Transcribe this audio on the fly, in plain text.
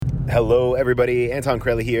Hello, everybody. Anton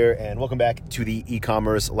Crowley here, and welcome back to the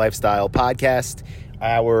E-Commerce Lifestyle Podcast,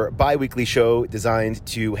 our bi-weekly show designed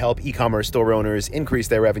to help e-commerce store owners increase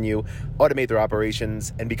their revenue, automate their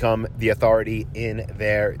operations, and become the authority in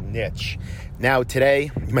their niche. Now, today,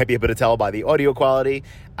 you might be able to tell by the audio quality,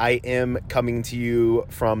 I am coming to you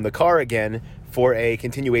from the car again for a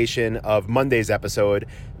continuation of Monday's episode,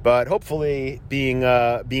 but hopefully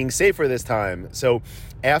being safer this time. So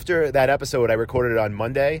after that episode I recorded on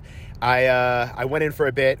Monday, I went in for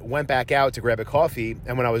a bit, went back out to grab a coffee,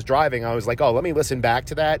 and when I was driving, I was like, let me listen back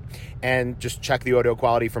to that and just check the audio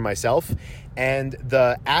quality for myself. And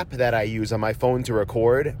the app that I use on my phone to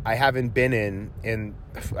record, I haven't been in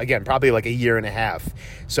again, probably like a year and a half.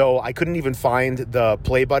 So I couldn't even find the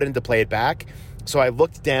play button to play it back. So I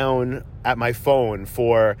looked down at my phone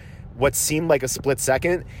for what seemed like a split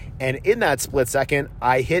second, and in that split second,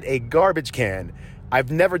 I hit a garbage can. I've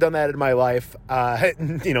never done that in my life,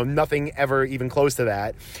 nothing ever even close to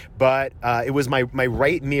that, but it was my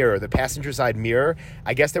right mirror, the passenger side mirror.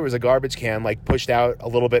 I guess there was a garbage can pushed out a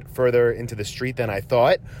little bit further into the street than I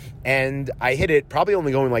thought, and I hit it probably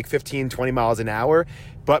only going 15, 20 miles an hour,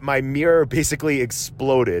 but my mirror basically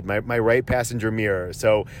exploded, my right passenger mirror.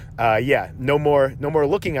 So no more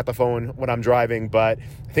looking at the phone when I'm driving, but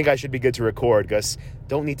I think I should be good to record because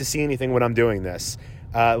don't need to see anything when I'm doing this.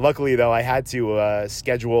 Luckily, though, I had to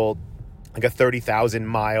schedule a 30,000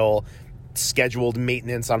 mile scheduled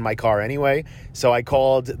maintenance on my car anyway. So I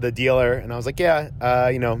called the dealer and I was like, want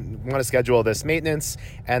to schedule this maintenance.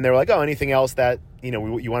 And they were like, anything else that, you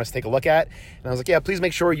want us to take a look at? And I was like, yeah, please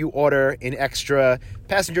make sure you order an extra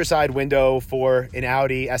passenger side window for an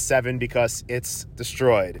Audi S7 because it's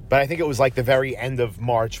destroyed. But I think it was the very end of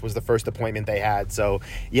March was the first appointment they had. So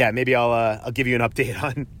yeah, maybe I'll give you an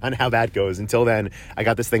update on how that goes. Until then, I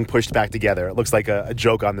got this thing pushed back together. It looks like a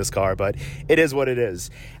joke on this car, but it is what it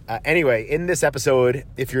is. Anyway, in this episode,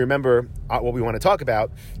 if you remember, what we want to talk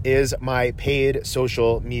about is my paid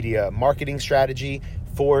social media marketing strategy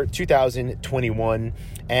for 2021.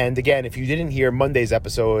 And again, if you didn't hear Monday's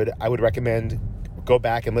episode, I would recommend go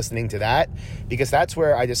back and listening to that because that's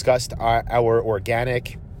where I discussed our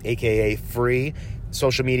organic, aka free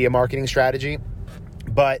social media marketing strategy.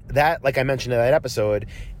 But that, like I mentioned in that episode,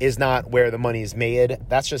 is not where the money's made.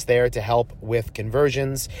 That's just there to help with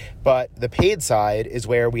conversions. But the paid side is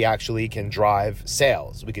where we actually can drive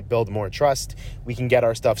sales. We could build more trust. We can get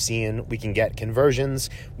our stuff seen. We can get conversions.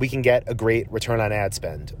 We can get a great return on ad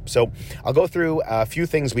spend. So I'll go through a few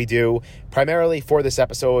things we do. Primarily for this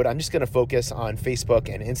episode, I'm just going to focus on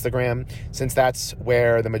Facebook and Instagram since that's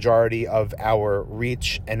where the majority of our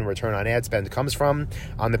reach and return on ad spend comes from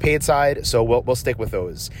on the paid side. So we'll stick with those.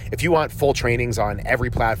 If you want full trainings on every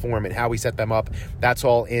platform and how we set them up, that's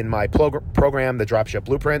all in my program, the Dropship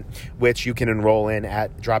Blueprint, which you can enroll in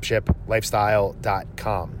at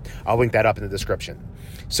dropshiplifestyle.com. I'll link that up in the description.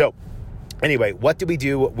 So anyway, what do we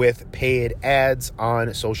do with paid ads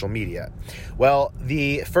on social media? Well,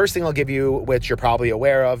 the first thing I'll give you, which you're probably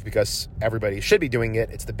aware of because everybody should be doing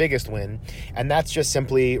it, it's the biggest win, and that's just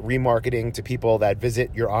simply remarketing to people that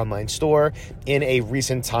visit your online store in a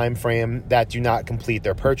recent time frame that do not complete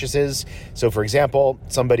their purchases. So for example,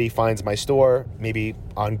 somebody finds my store maybe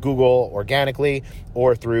on Google organically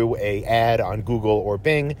or through an ad on Google or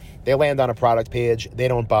Bing. They land on a product page, they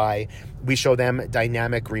don't buy. We show them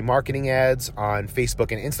dynamic remarketing ads on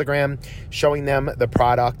Facebook and Instagram, showing them the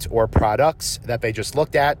product or products that they just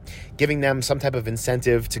looked at, giving them some type of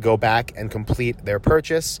incentive to go back and complete their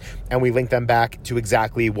purchase, and we link them back to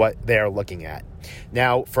exactly what they're looking at.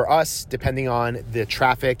 Now, for us, depending on the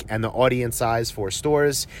traffic and the audience size for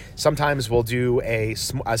stores, sometimes we'll do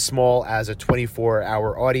as small as a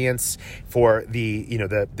 24-hour audience for the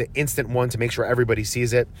instant one to make sure everybody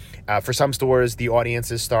sees it. For some stores, the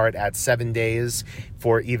audiences start at 7 days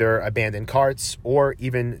for either abandoned carts or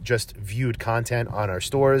even just viewed content on our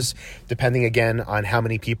stores, depending again on how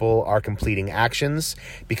many people are completing actions.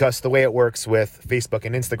 Because the way it works with Facebook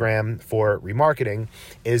and Instagram for remarketing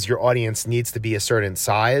is your audience needs to be a certain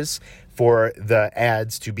size for the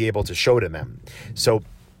ads to be able to show to them. So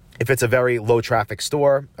if it's a very low traffic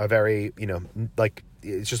store, a very,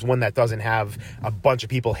 it's just one that doesn't have a bunch of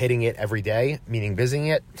people hitting it every day, meaning visiting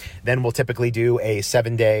it, then we'll typically do a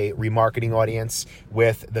 7-day remarketing audience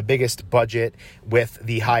with the biggest budget, with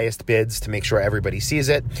the highest bids to make sure everybody sees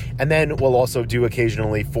it. And then we'll also do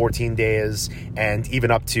occasionally 14 days and even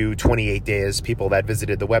up to 28 days, people that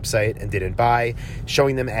visited the website and didn't buy,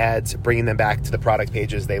 showing them ads, bringing them back to the product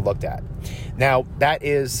pages they looked at. Now, that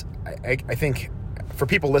is, I think, for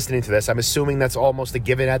people listening to this, I'm assuming that's almost a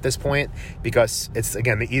given at this point because it's,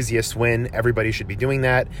 again, the easiest win. Everybody should be doing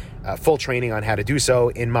that. Full training on how to do so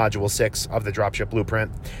in Module 6 of the Dropship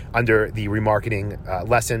Blueprint under the remarketing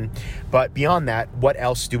lesson. But beyond that, what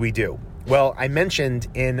else do we do? Well, I mentioned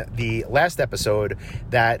in the last episode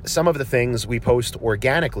that some of the things we post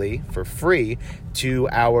organically for free to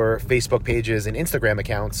our Facebook pages and Instagram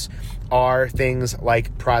accounts are things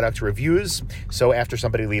like product reviews. So after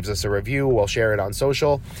somebody leaves us a review, we'll share it on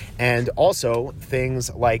social, and also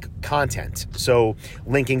things like content. So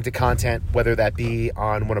linking to content, whether that be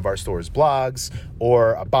on one of our store's blogs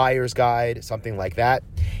or a buyer's guide, something like that.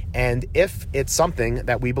 And if it's something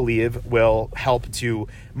that we believe will help to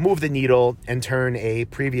move the needle and turn a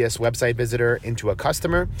previous website visitor into a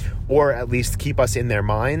customer, or at least keep us in their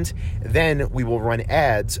mind, then we will run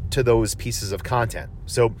ads to those pieces of content.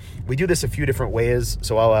 So we do this a few different ways.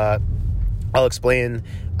 So I'll explain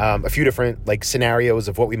a few different scenarios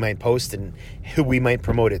of what we might post and who we might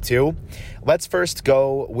promote it to. Let's first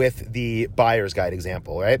go with the buyer's guide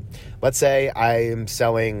example, right? Let's say I'm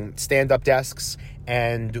selling stand-up desks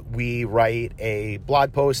and we write a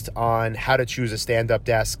blog post on how to choose a stand-up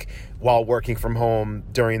desk while working from home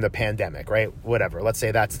during the pandemic, right? Whatever. Let's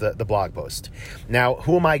say that's the blog post. Now,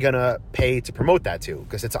 who am I going to pay to promote that to?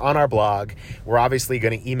 Because it's on our blog. We're obviously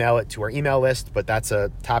going to email it to our email list, but that's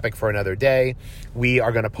a topic for another day. We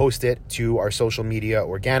are going to post it to our social media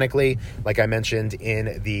organically, like I mentioned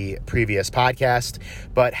in the previous podcast.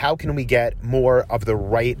 But how can we get more of the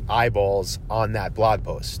right eyeballs on that blog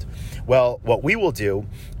post? Well, what we will do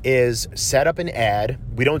is set up an ad.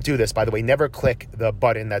 We don't do this, by the way. Never click the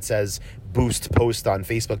button that says boost post on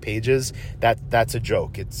Facebook pages. That's a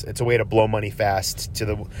joke. It's a way to blow money fast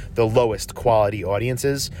to the lowest quality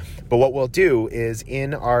audiences. But what we'll do is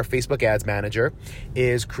in our Facebook Ads Manager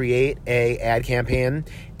is create a ad campaign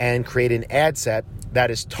and create an ad set that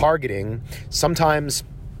is targeting sometimes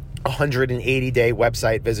 180-day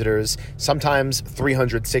website visitors, sometimes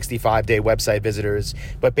 365-day website visitors,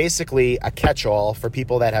 but basically a catch-all for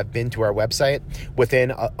people that have been to our website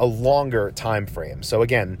within a longer time frame. So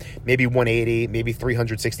again, maybe 180, maybe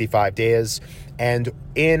 365 days. And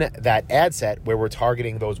in that ad set where we're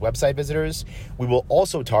targeting those website visitors, we will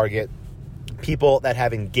also target people that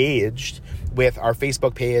have engaged with our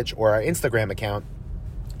Facebook page or our Instagram account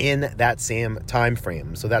in that same time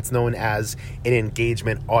frame. So that's known as an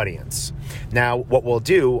engagement audience. Now, what we'll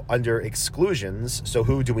do under exclusions, so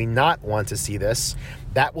who do we not want to see this?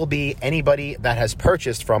 That will be anybody that has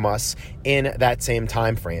purchased from us in that same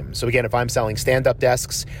time frame. So again, if I'm selling stand-up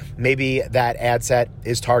desks, maybe that ad set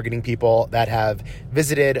is targeting people that have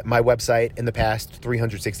visited my website in the past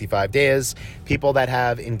 365 days, people that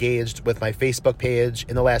have engaged with my Facebook page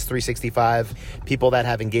in the last 365, people that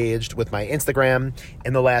have engaged with my Instagram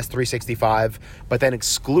in the last 365, but then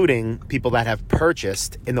excluding people that have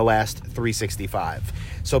purchased in the last 365.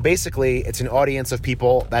 So basically, it's an audience of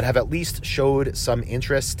people that have at least showed some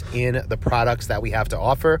interest in the products that we have to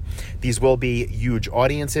offer. These will be huge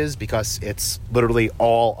audiences because it's literally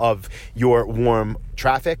all of your warm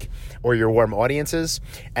traffic or your warm audiences.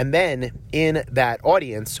 And then in that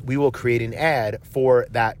audience, we will create an ad for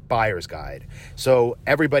that buyer's guide. So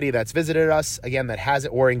everybody that's visited us, again, that has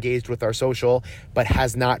or engaged with our social, but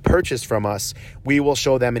has not purchased from us, we will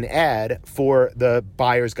show them an ad for the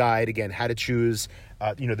buyer's guide. Again, how to choose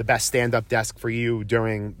the best stand-up desk for you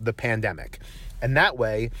during the pandemic. And that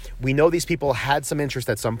way, we know these people had some interest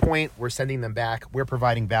at some point. We're sending them back. We're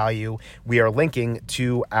providing value. We are linking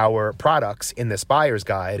to our products in this buyer's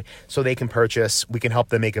guide so they can purchase. We can help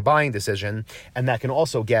them make a buying decision. And that can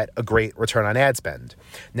also get a great return on ad spend.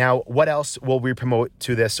 Now, what else will we promote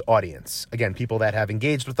to this audience? Again, people that have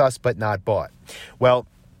engaged with us but not bought. Well,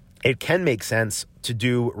 it can make sense to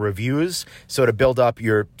do reviews. So to build up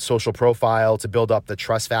your social profile, to build up the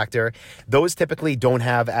trust factor, those typically don't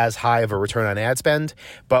have as high of a return on ad spend.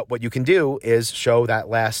 But what you can do is show that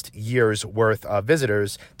last year's worth of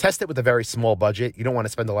visitors, test it with a very small budget. You don't want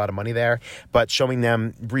to spend a lot of money there, but showing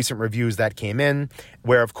them recent reviews that came in,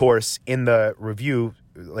 where of course in the review,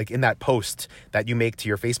 like in that post that you make to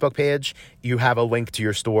your Facebook page, you have a link to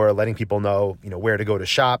your store letting people know, where to go to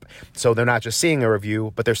shop. So they're not just seeing a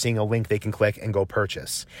review, but they're seeing a link they can click and go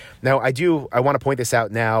purchase. Now, I want to point this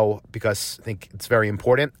out now because I think it's very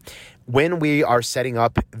important. When we are setting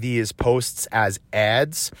up these posts as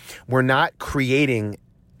ads, we're not creating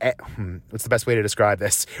what's the best way to describe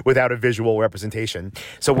this without a visual representation?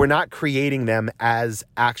 So we're not creating them as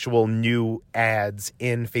actual new ads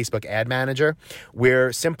in Facebook Ad Manager.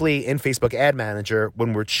 We're simply in Facebook Ad Manager,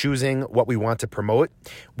 when we're choosing what we want to promote,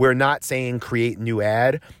 we're not saying create new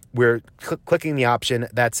ad. we're clicking the option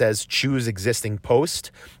that says choose existing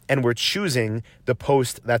post, and we're choosing the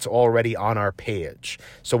post that's already on our page.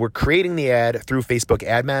 So we're creating the ad through Facebook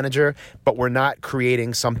Ad Manager, but we're not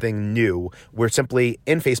creating something new. We're simply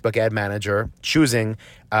in Facebook Ad Manager choosing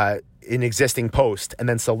an existing post and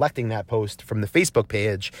then selecting that post from the Facebook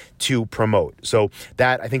page to promote. So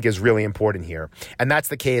that, I think, is really important here. And that's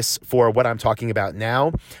the case for what I'm talking about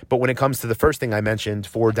now. But when it comes to the first thing I mentioned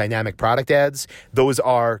for dynamic product ads, those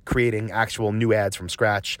are creating actual new ads from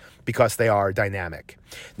scratch because they are dynamic.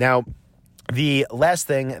 Now, the last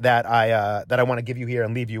thing that I want to give you here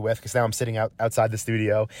and leave you with, because now I'm sitting outside the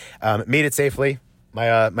studio, made it safely.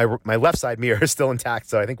 My left side mirror is still intact,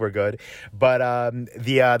 so I think we're good. But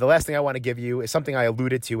the last thing I want to give you is something I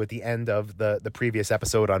alluded to at the end of the previous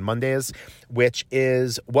episode on Mondays, which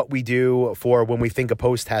is what we do for when we think a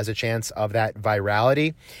post has a chance of that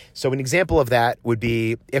virality. So an example of that would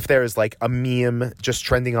be if there's like a meme just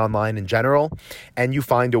trending online in general, and you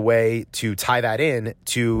find a way to tie that in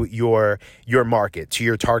to your market, to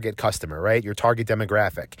your target customer, right? Your target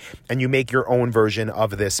demographic, and you make your own version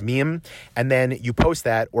of this meme, and then you post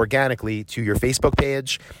that organically to your Facebook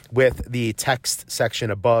page with the text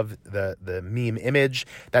section above the meme image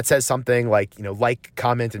that says something like, like,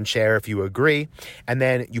 comment, and share if you agree. And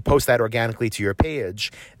then you post that organically to your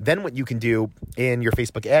page. Then what you can do in your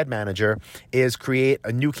Facebook Ad Manager is create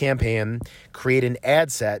a new campaign, create an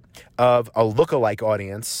ad set of a lookalike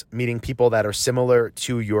audience, meaning people that are similar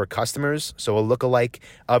to your customers. So a lookalike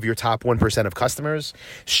of your top 1% of customers.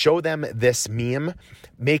 Show them this meme,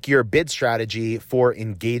 make your bid strategy for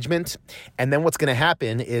engagement. And then what's going to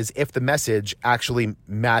happen is if the message actually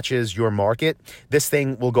matches your market, this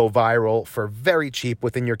thing will go viral for very cheap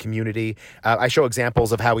within your community. I show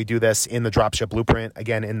examples of how we do this in the Dropship Blueprint.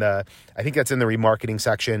 Again, I think that's in the remarketing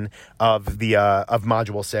section of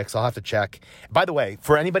Module 6. I'll have to check. By the way,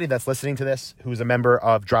 for anybody that's listening to this who's a member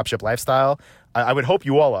of Dropship Lifestyle, I would hope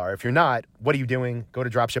you all are. If you're not, what are you doing? Go to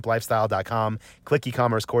dropshiplifestyle.com, click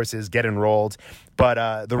e-commerce courses, get enrolled.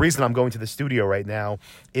 But the reason I'm going to the studio right now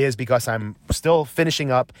is because I'm still finishing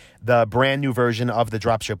up the brand new version of the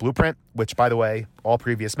Dropship Blueprint, which, by the way, all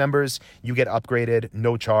previous members, you get upgraded,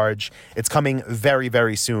 no charge. It's coming very,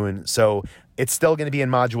 very soon. So it's still going to be in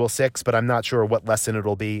Module 6, but I'm not sure what lesson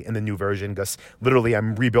it'll be in the new version because literally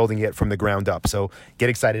I'm rebuilding it from the ground up. So get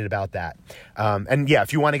excited about that. And yeah,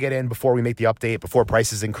 if you want to get in before we make the update, before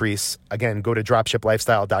prices increase, again, go to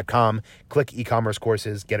dropshiplifestyle.com, click e-commerce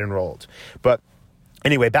courses, get enrolled. But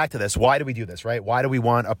anyway, back to this. Why do we do this, right? Why do we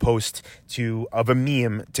want a post of a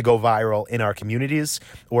meme to go viral in our communities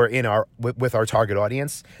or with our target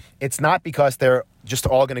audience? It's not because they're just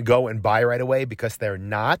all going to go and buy right away, because they're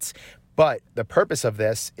not. But the purpose of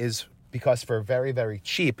this is because for very, very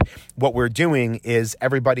cheap, what we're doing is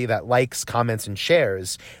everybody that likes, comments, and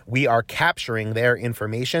shares, we are capturing their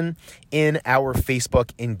information in our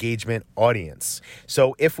Facebook engagement audience.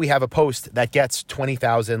 So if we have a post that gets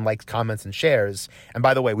 20,000 likes, comments, and shares, and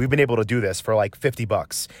by the way, we've been able to do this for like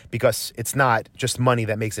 $50 because it's not just money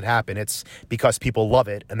that makes it happen. It's because people love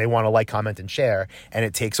it and they want to like, comment, and share, and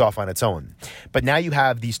it takes off on its own. But now you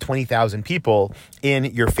have these 20,000 people in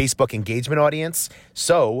your Facebook engagement audience.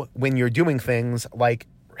 So when you're doing things like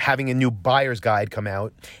having a new buyer's guide come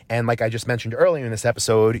out, and like I just mentioned earlier in this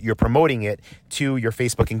episode, you're promoting it to your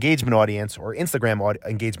Facebook engagement audience or Instagram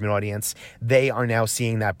engagement audience, they are now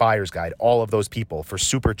seeing that buyer's guide, all of those people, for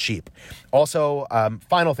super cheap. Also,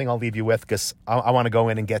 final thing I'll leave you with, because I want to go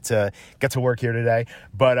in and get to work here today,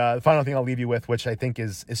 but the final thing I'll leave you with, which I think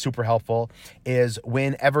is super helpful, is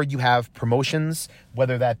whenever you have promotions,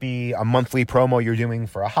 whether that be a monthly promo you're doing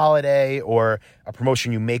for a holiday or a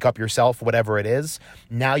promotion you make up yourself, whatever it is,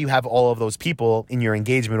 now you have all of those people in your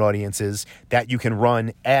engagement audiences that you can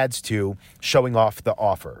run ads to, showing off the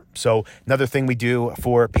offer. So another thing we do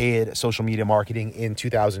for paid social media marketing in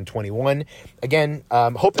 2021, again,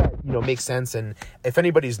 hope that makes sense. And if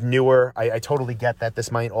anybody's newer, I totally get that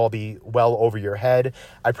this might all be well over your head.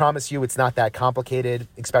 I promise you it's not that complicated,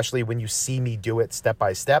 especially when you see me do it step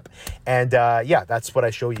by step. And yeah, that's what I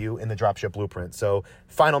show you in the Dropship Blueprint. So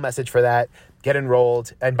final message for that: get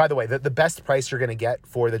enrolled. And by the way, the best price you're going to get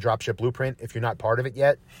for the Dropship Blueprint, if you're not part of it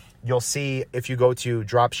yet, you'll see if you go to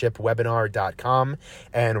dropshipwebinar.com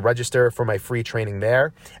and register for my free training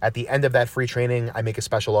there. At the end of that free training, I make a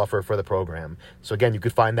special offer for the program. So again, you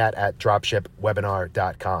could find that at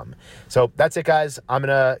dropshipwebinar.com. So that's it, guys. I'm going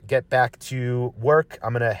to get back to work.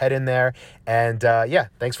 I'm going to head in there. And yeah,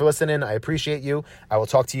 thanks for listening. I appreciate you. I will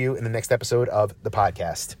talk to you in the next episode of the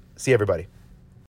podcast. See you, everybody.